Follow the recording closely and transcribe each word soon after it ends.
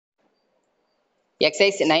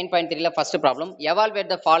Exercise 9.3 first problem. Evaluate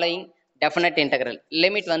the following definite integral.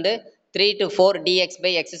 Limit வந்து 3 to 4 dx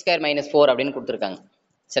by x square minus 4 அப்படின்னு கொடுத்துருக்காங்க.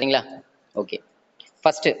 சரிங்களா? Okay.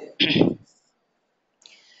 First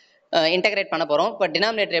integrate பண்ண போறோம். இப்போ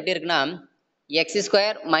டினாமினேட்டர் எப்படி இருக்குன்னா எக்ஸ்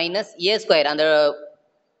ஸ்கொயர் மைனஸ் ஏ ஸ்கொயர், அந்த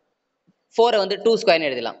 4 வந்து 2 ஸ்கொயர்னு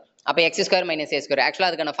எழுதலாம். அப்போ எக்ஸ் ஸ்கொயர் மைனஸ் ஏ ஸ்கொயர். ஆக்சுவலாக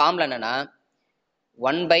அதுக்கான ஃபார்முலா என்னன்னா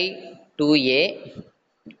 1/2a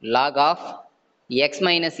log of x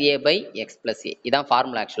minus a by x plus a. இதான்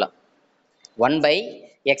ஃபார்முலா. ஆக்சுவலாக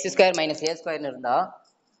 1/x square minus a square இருந்தா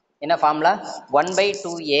என்ன formula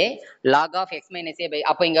 1/2a log of x minus a by,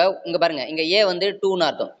 அப்போ இங்க பாருங்க, இங்க a வந்து 2ன்னு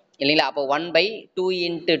அர்த்தம் இல்லைங்களா? அப்போ 1/2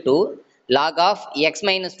 into 2 log of x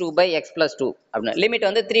minus 2 by x plus 2 அப்படின்னு. லிமிட்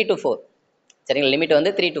வந்து 3 to 4. சரிங்களா? லிமிட்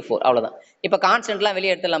வந்து 3 to 4 அவ்வளோதான். இப்போ கான்ஸ்டன்ட்லாம்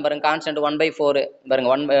வெளியே எடுத்துடலாம் பாருங்க. கான்ஸ்டன்ட் 1/4 பாருங்க,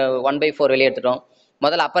 1/4 வெளியே எடுத்துட்டோம்.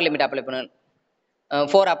 முதல்ல அப்பர் லிமிட் அப்ளை பண்ணு.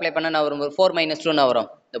 4 அப்ளை பண்ண நான் வரும் 4 minus 2 வரும்.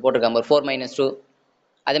 இந்த போட்டிருக்காங்க 4 minus 2,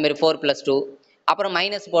 அதே மாதிரி 4 plus 2, அப்புறம்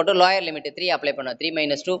மைனஸ் போட்டு லோயர் லிமிட் 3 அப்ளை பண்ணோம். 3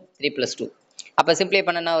 minus 2 3 plus 2. அப்போ சிம்பிளை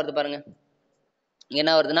பண்ண என்ன வருது பாருங்க, இங்கே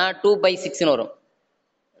என்ன வருதுன்னா 2/6ன்னு வரும்.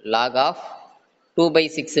 log of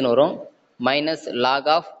 2/6ன்னு வரும் மைனஸ் log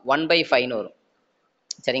of 1/5ன்னு வரும்.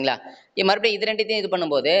 சரிங்களா? மறுபடியும் இது ரெண்டுத்தையும் இது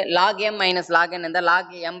பண்ணும்போது log m minus log n இருந்தால் log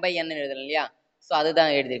m/n எழுதலாம் இல்லையா? ஸோ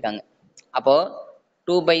அதுதான் எழுதியிருக்காங்க. அப்போ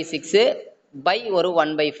 2/6 by ஒரு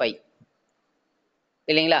 1/5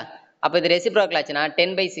 இல்லைங்களா? அப்போ இது ரெசிப்ரோக்கல் ஆச்சுன்னா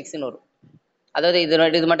 10/6ன்னு வரும். அதாவது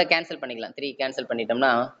இது மட்டும் கேன்சல் பண்ணிக்கலாம். 3 கேன்சல்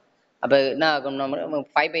பண்ணிட்டோம்னா அப்போ என்ன ஆகும்,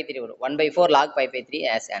 5/3 வரும். 1/4 log 5/3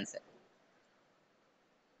 as ஆன்சர்.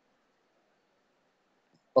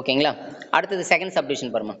 ஓகேங்களா? அடுத்தது செகண்ட்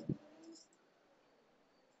சப்டிவிஷன் பாருமா.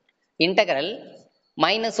 Integral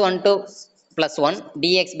 -1 to +1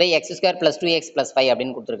 dx by x square plus 2x plus 5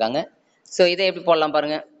 அப்படின்னு கொடுத்துருக்காங்க. ஸோ இதை எப்படி போடலாம்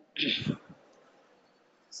பாருங்க.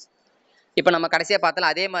 இப்போ நம்ம கடைசியாக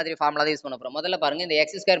பார்த்தாலும் அதே மாதிரி ஃபார்முலா தான் யூஸ் பண்ண போகிறோம். முதல்ல பாருங்க, இந்த x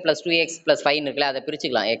square plus 2x plus 5 இருக்குல்ல, அதை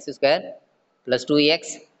பிரிச்சுக்கலாம். x square plus 2x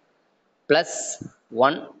plus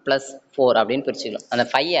 1 plus 4 அப்படின்னு பிரிச்சுக்கலாம். அந்த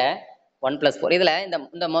 5-ஐ 1 plus 4 இதில்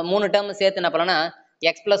இந்த 3 டேர்ம் சேர்த்து என்ன பண்ணலாம்னா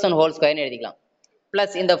x plus 1 ஹோல் ஸ்கொயர்னு எழுதிக்கலாம்.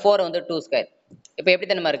 ப்ளஸ் இந்த 4 வந்து 2 ஸ்கொயர். இப்போ எப்படி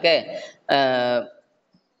தானே இருக்கு,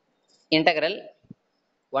 integral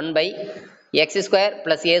 1/x square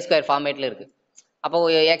plus A square ஃபார்மேட்டில் இருக்கு. அப்போ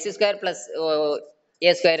X square plus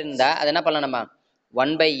A square இருந்தால் அது என்ன பண்ணலாம், நம்ம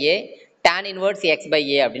 1/a tan inverse x by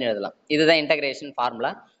a அப்படின்னு எழுதலாம். இதுதான் இன்டகிரேஷன்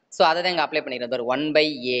ஃபார்முலா. ஸோ அதை தான் இங்கே அப்ளை பண்ணிக்கிறோம்.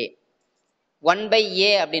 1/a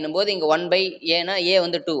 1/a அப்படின்னும் போது இங்கே 1/a ஏ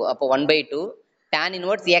வந்து 2, அப்போ 1/2 tan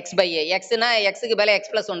inverse x by a. எக்ஸ்னா எக்ஸுக்கு மேலே x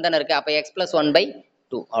plus 1 தானே இருக்கு, அப்போ x plus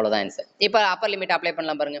 1/2 அவ்வளோதான் ஆன்சர். இப்போ அப்பர் லிமிட் அப்ளை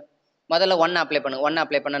பண்ணலாம் பாருங்க. முதல்ல 1 அப்ளை பண்ணுங்க. 1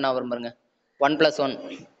 அப்ளை பண்ண நான் வரும் பாருங்க, 1 plus 1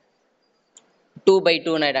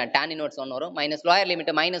 2/2 ஆயிடும். tan இன்வர்ஸ் 1 வரும். மைனஸ் லோயர்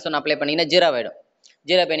லிமிட் -1 அப்ளை பண்ணீங்கன்னா 0 ஆயிடும்.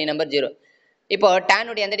 0 பெனி நம்பர் 0. இப்போ tan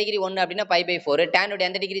உடைய எந்த டிகிரி 1 அப்படின்னா π/4, tan உடைய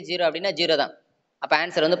எந்த டிகிரி 0 அப்படின்னா 0 தான். அப்போ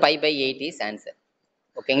ஆன்சர் வந்து π/8 இஸ் ஆன்சர்.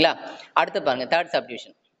 ஓகேங்களா? அடுத்து பாருங்க third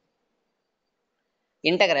subdivision.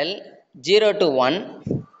 Integral 0 to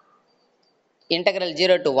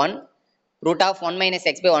 1 root of 1 minus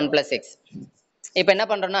x by 1 plus x. இப்போ என்ன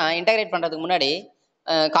பண்றோம்னா இன்டகிரேட் பண்றதுக்கு முன்னாடி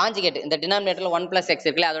காஞ்சிகேட், இந்த டினாமினேட்டர்ல 1 plus x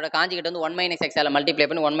இருக்குல்ல, அதோட காஞ்சிகேட் வந்து 1 minus x ஆல மல்டிப்ளை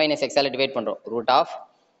பண்ணி 1 minus x ஆல டிவைட் பண்றோம். ரூட் ஆஃப்,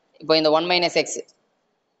 இப்போ இந்த 1 minus x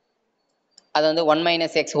அது வந்து 1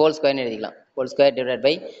 minus x ஹோல் ஸ்கொயர்னு எழுதிக்கலாம். ஹோல் ஸ்கொயர் டிவைட்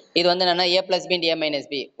பை இது வந்து என்னன்னா a plus b a minus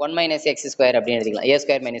b 1 minus x square அப்படின்னு எழுதிக்கலாம். a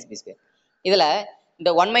square minus b square. இதுல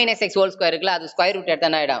இந்த 1 minus x ஹோல் ஸ்கொயர் இருக்குல்ல, அது ஸ்கொயர் ரூட் எடுத்தா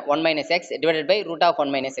என்ன ஆயிடும், 1 minus x divided by root of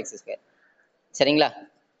 1 minus x square. சரிங்களா?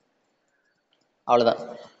 அவ்வளவுதான்.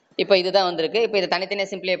 இப்போ இதுதான் வந்திருக்கு. இப்போ இதை தனித்தனியாக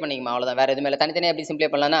சிம்பிளை பண்ணிக்குமா, அவ்வளோதான். வேற எதுவுமே இல்லை. தனித்தனியாக எப்படி சிம்பிளை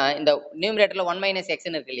பண்ணலாம்னா, இந்த நியூமரேட்டர்ல 1 minus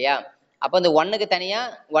xன்னு இருக்கு இல்லையா, அப்போ இந்த 1க்கு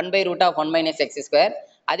தனியாக 1/root of 1 minus x square,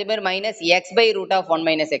 அதே மாதிரி minus x/root of 1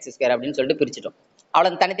 minus x square அப்படின்னு சொல்லிட்டு பிரிச்சுட்டோம். அவ்வளோ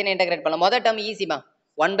தனித்தனியாக இன்டகிரேட் பண்ணலாம். முதல் term ஈஸிமா,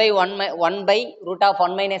 1/root of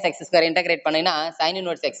 1 minus x square integrate பண்ணினா sin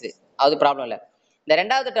inverse x, அது ப்ராப்ளம் இல்லை. இந்த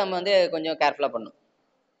ரெண்டாவது டேர்ம் வந்து கொஞ்சம் கேர்ஃபுல்லாக பண்ணும்.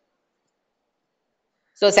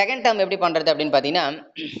 ஸோ செகண்ட் டேர்ம் எப்படி பண்றது அப்படின்னு பார்த்தீங்கன்னா,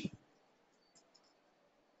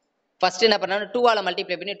 ஃபர்ஸ்ட் என்ன பண்ணா 2 ஆல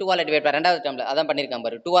மல்டிப்ளை பண்ணி 2 ஆல டிவைட் பண்ண, ரெண்டாவது டேர்ம்ல அதான் பண்ணிருக்காங்க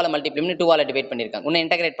பாரு. 2 ஆல மல்டிப்ளை பண்ணி 2 ஆல டிவைட் பண்ணிருக்காங்க. இன்னும்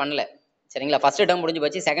இன்டகிரேட் பண்ணல. சரிங்களா? ஃபர்ஸ்ட் டேர்ம் முடிஞ்சு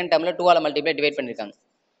போச்சு. செகண்ட் டேர்ம்ல 2 ஆல மல்டிப்ளை டிவைட் பண்ணிருக்காங்க.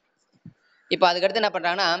 இப்போ அதுக்கு அடுத்து என்ன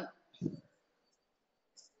பண்றாங்கன்னா,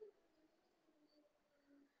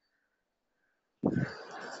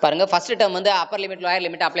 பாருங்க, ஃபர்ஸ்ட் டேர்ம் வந்து upper limit lower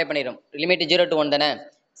limit apply பண்ணிரும். Limit 0 to 1 தானே,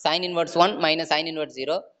 sin inverse 1 minus sin inverse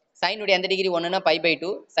 0. sin உடைய எந்த டிகிரி 1னா π/2,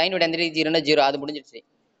 sin உடைய எந்த டிகிரி 0னா 0. அது முடிஞ்சிருச்சு.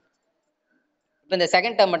 இப்போ இந்த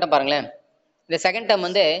செகண்ட் டேர்ம் மட்டும் பாருங்களேன். இந்த செகண்ட் டேர்ம்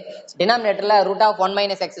வந்து டினாமினேட்டர்ல root of 1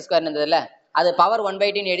 minus x square இருந்ததுல, அது பவர்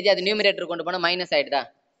 1/2 எழுதி அது நியூமரேட்டர் கொண்டு போனா மைனஸ் ஆயிடுதா,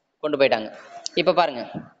 கொண்டு போயிட்டாங்க. இப்போ பாருங்க,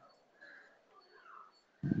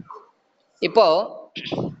 இப்போ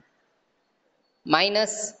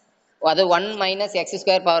மைனஸ் அது 1 minus X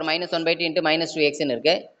square power minus 1/2 into minus 2xன்னு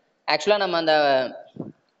இருக்கு. ஆக்சுவலாக நம்ம அந்த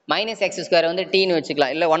மைனஸ் எக்ஸ் ஸ்கொயர் வந்து டீன்னு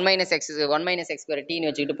வச்சுக்கலாம், இல்லை ஒன் மைனஸ் எக்ஸ் ஸ்கொயர் டீன்னு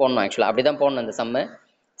வச்சுக்கிட்டு போடணும். ஆக்சுவலாக அப்படி தான் போடணும், அந்த சம்மு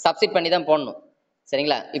சப்ஸ்டிட் பண்ணி தான் போடணும்.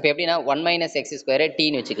 சரிங்களா? இப்போ எப்படின்னா 1 மைனஸ் எக்ஸ் ஸ்கொயர்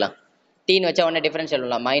டீன்னு வச்சுக்கலாம். டீன்னு வச்சா உடனே டிஃபரன்ஷியல்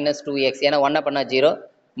பண்ணலாம், மைனஸ் 2x, ஏன்னா ஒன்றை பண்ணால் 0,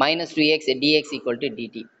 minus 2x dx equal to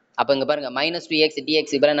DD. அப்போ இங்கே பாருங்க மைனஸ் 2x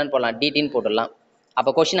டிஎக்ஸ் இப்போ என்னன்னு போடலாம், டிடின்னு போட்டுடலாம். அப்போ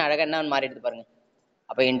கொஸ்டின் அழகாக என்னன்னு மாறி எடுத்து பாருங்க.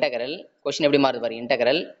 அப்போ இன்டகரல் கொஸ்டின் எப்படி மாறுது பாருங்க.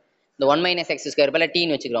 இன்டகரல் இந்த 1 மைனஸ் எக்ஸ் ஸ்கொயர் பேல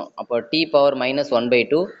டீன்னு வச்சுக்கிறோம். அப்போ டி பவர் மைனஸ்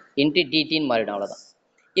 1/2 இன்ட்டு டிடின்னு மாறிடும், அவ்வளோதான்.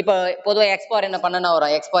 இப்போ பொதுவாக எக்ஸ் பவர் என்ன பண்ணனா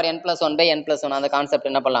வரும், எக்ஸ் பவர் n + 1/n+1 அந்த கான்செப்ட்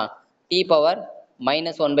என்ன பண்ணலாம், D power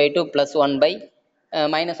minus 1/2 plus 1 by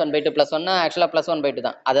minus 1/2 plus 1 ஆக்சுவலாக ப்ளஸ் 1/2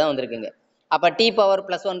 தான், அதுதான் வந்திருக்குங்க. அப்போ டி பவர்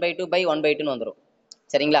ப்ளஸ் 1/2 பை 1/2ன்னு வந்துடும்.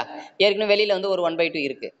 சரிங்களா? ஏற்கனவே வெளியில் வந்து ஒரு 1/2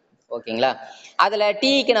 இருக்கு. ஓகேங்களா? அதில்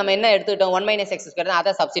டீக்கு நம்ம என்ன எடுத்துக்கிட்டோம், 1 மைனஸ் எக்ஸ் ஸ்கொயர்,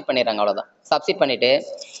 அதை சப்ஸ்டிட் பண்ணிடுறாங்க, அவ்வளோதான். சப்ஸ்டிட் பண்ணிட்டு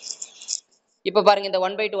இப்போ பாருங்க இந்த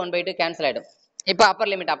 1/2 கேன்சல் ஆகிடும். இப்போ அப்பர்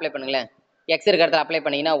லிமிட் அப்ளை பண்ணுங்களேன். எக்ஸ் இருக்கிற இடத்துல அப்ளை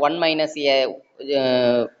பண்ணீங்கன்னா 1 மைனஸ்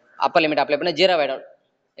அப்பர் லிமிட் அப்ளை பண்ணால் 0 ஆகிடும்,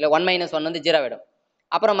 இல்லை 1 மைனஸ் 1 வந்து 0 ஆகிடும்.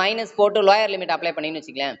 அப்புறம் மைனஸ் போட்டு லோயர் லிமிட் அப்ளை பண்ணின்னு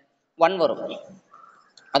வச்சுக்கலாம், 1 வரும்.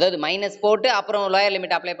 அதாவது மைனஸ் போட்டு அப்புறம் லோயர்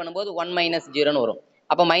லிமிட் அப்ளை பண்ணும்போது 1 மைனஸ் 0ன்னு வரும்.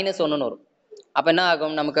 அப்போ மைனஸ் 1ன்னு வரும். அப்போ என்ன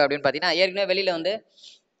ஆகும் நமக்கு அப்படின்னு பார்த்தீங்கன்னா, ஏற்கனவே வெளியில் வந்து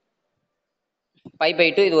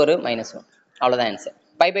π/2 இது ஒரு -1, அவ்வளோதான் ஆன்சர்.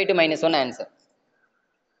 π/2 -1 ஆன்சர்.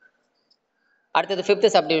 அடுத்தது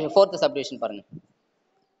ஃபோர்த் சப்டிவிஷன் பாருங்க.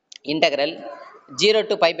 Integral 0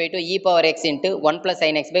 to π/2 e power x into 1 +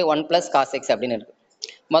 sin x by 1 + cos x அப்படின்னு இருக்கு.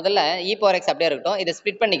 முதல்ல e பவர் x அப்படியே இருக்கட்டும், இதை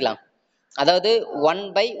ஸ்ப்ளிட் பண்ணிக்கலாம். அதாவது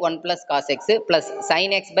 1/1 + cos x +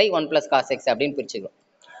 sin x by 1 + cos x அப்படின்னு பிரிச்சுக்கலாம்.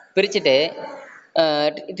 பிரிச்சுட்டு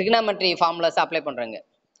ட்ரிகனாமெட்ரி ஃபார்முலாஸ் அப்ளை பண்ணுறாங்க.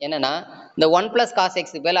 என்னன்னா இந்த 1 + cos x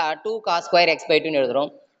பதிலாக 2 cos square x/2ன்னு எழுதுறோம்.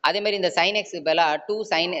 அதே மாதிரி இந்த sin x பதிலாக 2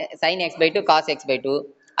 sin x/2 cos x/2.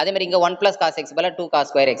 அதே மாதிரி இங்கே 1 + cos x பதிலாக 2 cos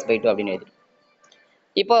square x/2 அப்படின்னு எழுதுறோம்.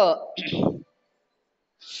 இப்போ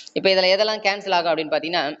இதில் எதெல்லாம் கேன்சல் ஆகும் அப்படின்னு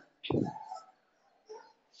பார்த்தீங்கன்னா,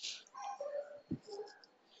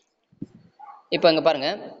 இப்போ இங்கே பாருங்க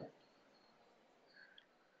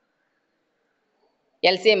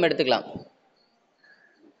எல்சிஎம் எடுத்துக்கலாம்.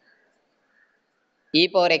 e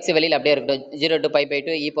பவர் x வெளியில் அப்படியே இருக்கட்டும், 0 to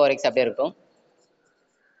π/2 e பவர் x அப்படியே இருக்கும்.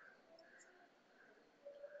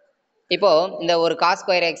 இப்போ இந்த ஒரு cos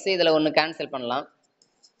square x இதில் ஒன்று கேன்சல் பண்ணலாம்.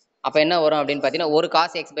 அப்போ என்ன வரும் அப்படின்னு பார்த்தீங்கன்னா, ஒரு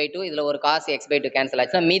cos x/2 இதில் ஒரு cos x/2 கேன்சல்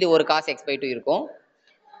ஆச்சுன்னா மீதி ஒரு cos x/2 இருக்கும்.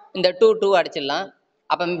 இந்த 2 அடிச்சிடலாம்.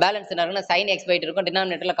 அப்போ பேலன்ஸ் என்ன இருக்குன்னா sin x/2 இருக்கும்,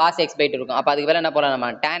 டினாமினேட்டரில் cos x/2 இருக்கும். அப்போ அதுக்கு வேலை என்ன போடலாம்,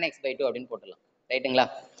 நம்ம tan x/2 அப்படின்னு போட்டுடலாம். ரைட்டுங்களா?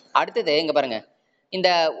 அடுத்தது இங்கே பாருங்க, இந்த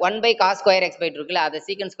 1/cos square x/2 இருக்குல்ல, அதை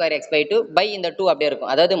secant square x/2 பை இந்த 2 அப்படியே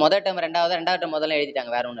இருக்கும். அதாவது முதல் டேர்ம் ரெண்டாவது டேர்ம் முதல்ல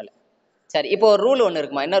எழுதிட்டாங்க, வேற ஒன்றும் இல்லை. சரி, இப்போ ஒரு ரூல் ஒன்று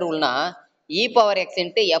இருக்குமா, என்ன ரூல்னா e power x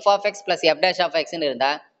into f of x plus f dash of எக்ஸ்ன்னு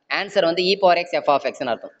இருந்தால் ஆன்சர் வந்து e power x f of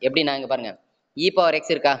எக்ஸ்ன்னு அர்த்தம். எப்படின்னா இங்கே பாருங்க, e பவர் x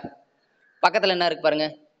இருக்கா, பக்கத்தில் என்ன இருக்கு பாருங்க,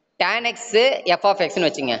 tan x f ஆஃப் எக்ஸ்ன்னு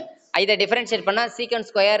வச்சுங்க. இதை டிஃபரன்ஷியேட் பண்ணால் சீக்கன்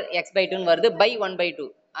ஸ்கொயர் x/2ன்னு வருது, பை 1/2.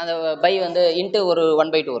 அந்த பை வந்து இன்ட்டு ஒரு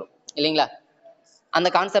 1/2 வரும் இல்லைங்களா? அந்த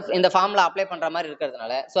கான்செப்ட் இந்த ஃபார்முலா அப்ளை பண்ணுற மாதிரி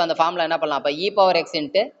இருக்கிறதுனால, ஸோ அந்த ஃபார்முலா என்ன பண்ணலாம், அப்போ e power x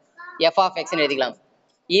into f of எக்ஸ்ன்னு எழுதிக்கலாம்.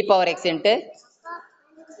 e power x into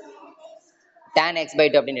tan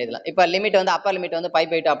x/2 அப்படின்னு எழுதலாம். இப்போ லிமிட் வந்து அப்பர் லிமிட் வந்து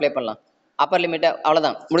π/2 அப்ளை பண்ணலாம். அப்பர் லிமிட்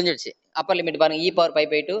அவ்வளோதான், முடிஞ்சிடுச்சு. அப்பர் லிமிட் பாருங்க, e பவர்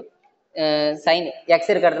π/2 சைன் x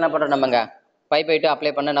இருக்கிறது என்ன பண்ணுறோம், நம்மங்க π/2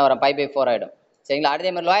 அப்ளை பண்ண என்ன வரும், π/4 ஆகிடும். சரிங்களா?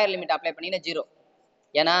 அதே மாதிரி லோயர் லிமிட் அப்ளை பண்ணிங்கன்னா 0.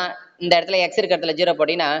 ஏன்னா இந்த இடத்துல x இருக்கிற இடத்துல 0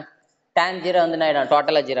 போட்டிங்கன்னா tan 0 வந்து என்ன ஆகிடும்,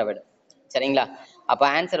 டோட்டலாக 0 ஆகிடும். சரிங்களா? அப்போ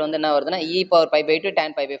ஆன்சர் வந்து என்ன வருதுன்னா e power π/2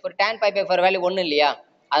 tan π/4. tan π/4 value 1 இல்லையா,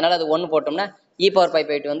 அதனால அது 1 போட்டோம்னா e பவர்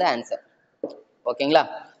π/2 வந்து ஆன்சர். ஓகேங்களா?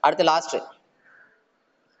 அடுத்து last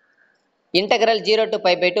integral 0 to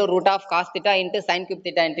π/2 root of cos theta into sine cube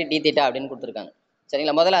theta into D theta அப்படின்னு கொடுத்துருக்காங்க.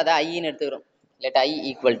 சரிங்களா? முதல்ல அதை ஐன்னு எடுத்துக்கிறோம். Let I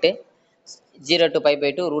equal to 0 to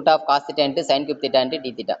π/2 root of cos theta into sine cube theta into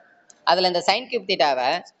D theta. அதில் இந்த சைன் கியூப் தீட்டாவை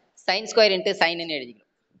sine square into சைன்னு எழுதிக்கிறோம்.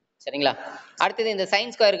 சரிங்களா? அடுத்தது இந்த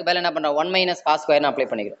சைன் ஸ்கொயருக்கு மேலே என்ன பண்ணுறோம், 1 மைனஸ் காஸ் ஸ்கொயர்னு அப்ளை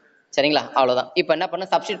பண்ணிக்கிறோம். சரிங்களா? அவ்வளோதான். இப்போ என்ன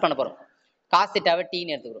பண்ணோம், சப்ஸ்டியூட் பண்ண போகிறோம். காஸ் தீட்டாவை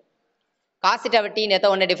டீன்னு எடுத்துக்கிறோம். காஸ் தீட்டாவை டீன்னு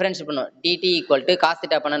எடுத்தால் ஒன்றே டிஃபரன்ஷியேட் பண்ணும், DD equal to cos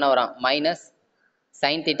theta பண்ண என்ன வரும், minus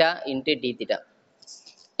sine theta into D theta.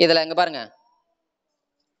 இதில் இங்கே பாருங்க,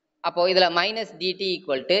 அப்போ இதில் minus DD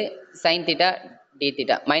equal to sine theta D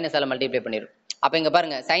theta minus all multiply பண்ணிடும். அப்போ இங்கே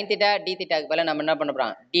பாருங்க, சைன் தீட்டா டி தீட்டாக்கு பதிலாக நம்ம என்ன பண்ண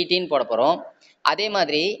போகிறோம், டிடின்னு போட போகிறோம். அதே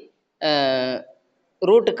மாதிரி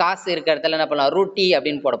ரூட் காசு இருக்கிற இடத்துல என்ன பண்ணலாம், ரூட் டி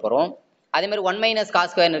அப்படின்னு போட போகிறோம். அதே மாதிரி 1 மைனஸ்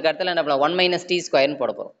காஸ் ஸ்கொயர் இருக்கிற இடத்துல என்ன பண்ணலாம், 1 மைனஸ் டி ஸ்கொயர்னு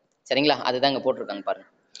போட போகிறோம். சரிங்களா? அதுதான் இங்கே போட்டிருக்காங்க பாருங்க.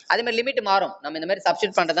 அதே மாதிரி லிமிட் மாறும், நம்ம இந்த மாதிரி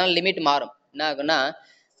சப்ஸ்டியூட் பண்ணுறதுனால லிமிட் மாறும். என்ன ஆகுன்னா,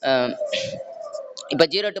 இப்போ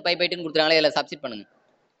 0 to π/2 கொடுத்துருக்காங்களே, இதில் சப்ஸ்டியூட் பண்ணுங்க.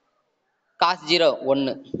 காஸ் 0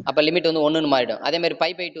 1, அப்போ லிமிட் வந்து 1ன்னு மாறிடும். அதே மாதிரி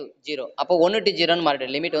பை பை 2 0, அப்போ 1 to 0ன்னு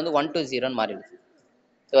மாறிடும். லிமிட் வந்து 1 to 0ன்னு மாறிடும்.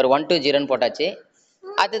 ஒரு 1 to 0ன்னு போட்டாச்சு.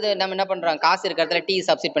 அடுத்தது நம்ம என்ன பண்றோம், காசு இருக்கிற இடத்துல டி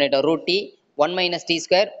சப்ஸ்டிட் பண்ணிட்டோம். Root D 1 minus D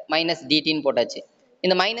square minus டிடின்னு போட்டாச்சு.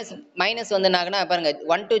 இந்த மைனஸ் மைனஸ் வந்து என்ன பாருங்க,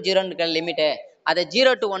 1 to 0ன்னு இருக்கிற லிமிட்டு அதை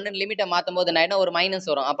 0 to 1 லிமிட்டை மாற்றும் போது என்ன ஆயிடும், ஒரு மைனஸ்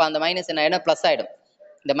வரும். அப்போ அந்த மைனஸ் என்ன ஆயிடும், ப்ளஸ் ஆயிடும்.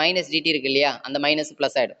 இந்த மைனஸ் டிடி இருக்கு இல்லையா, அந்த மைனஸ்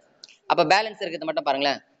ப்ளஸ் ஆயிடும். அப்போ பேலன்ஸ் இருக்கிறது மட்டும்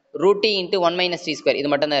பாருங்களேன், root D into 1 minus D square, இது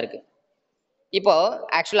மட்டும் தான் இருக்கு. இப்போ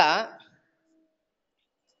ஆக்சுவலா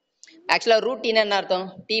ரூட் டீனா என்ன அர்த்தம்,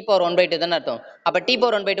 டி பவர் 1/2 தானே அர்த்தம். அப்ப டி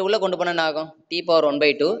பவர் 1/2 உள்ள கொண்டு போனா என்ன ஆகும், டி பவர்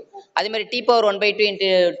 1/2. அதே மாதிரி டி பவர் 1/2 இன்ட்டு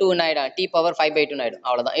 2 ஆயிடும், டி பவர் 5/2 ஆயிடும்.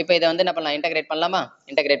 அவ்வளவுதான். இப்போ இதை வந்து என்ன பண்ணலாம், இன்டகிரேட் பண்ணலாமா?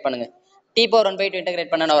 இன்டகிரேட் பண்ணுங்க. டி பவர் 1/2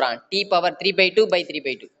 இன்டகிரேட் பண்ணா வரான் டி பவர்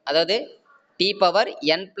 3/2/3/2, அதாவது D power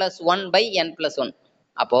n plus 1/n+1.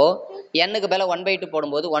 அப்போ n-க்கு பதிலா 1/2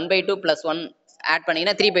 போடும்போது 1/2 plus 1 ஆட்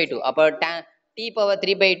பண்ணீங்கன்னா 3/2. அப்போ டி பவர்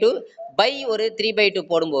 3/2 பை ஒரு 3/2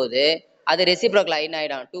 போடும்போது அது ரெசிப்ரோக்கல் என்ன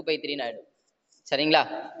ஆயிடும், 2/3 ஆயிடும். சரிங்களா,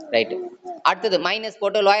 ரைட். அடுத்தது மைனஸ்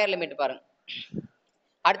போட்டு லோயர் லிமிட் பாருங்க.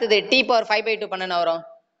 அடுத்தது டி பவர் 5/2 பண்ண வரும்,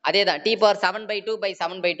 அதே தான் டி பவர்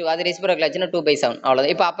 7/2/7/2, அது ரெசிப்ரோக்கல் ஆச்சுன்னா 2/7.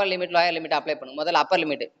 அவ்வளவுதான். இப்போ upper limit lower limit apply பண்ணுங்க. முதல்ல upper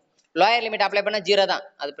limit, lower limit apply பண்ணா 0 தான்,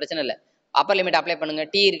 அது பிரச்சனை இல்லை. அப்பர் லிமிட் அப்ளை பண்ணுங்க.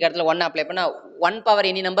 டி இருக்கிற இடத்துல 1 அப்ளை பண்ணா 1 பவர்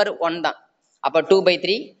எனி நம்பர் 1 தான். அப்போ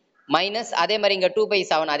 2/3 மைனஸ் அதே மாதிரி இங்க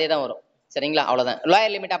 2/7, அதே தான் வரும். சரிங்களா, அவ்வளவுதான்.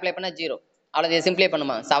 லோயர் லிமிட் அப்ளை பண்ணா 0. அவ்வளவு சிம்பிளை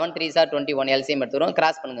பண்ணுமா, 7 3s are 21, எல்சிஎம் எடுத்துக்கிறோம்,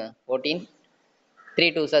 கிராஸ் பண்ணுங்க. 14 3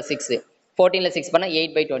 2s are 6, 14ல 6 பண்ணா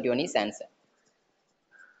 8/21 இஸ் ஆன்சர்.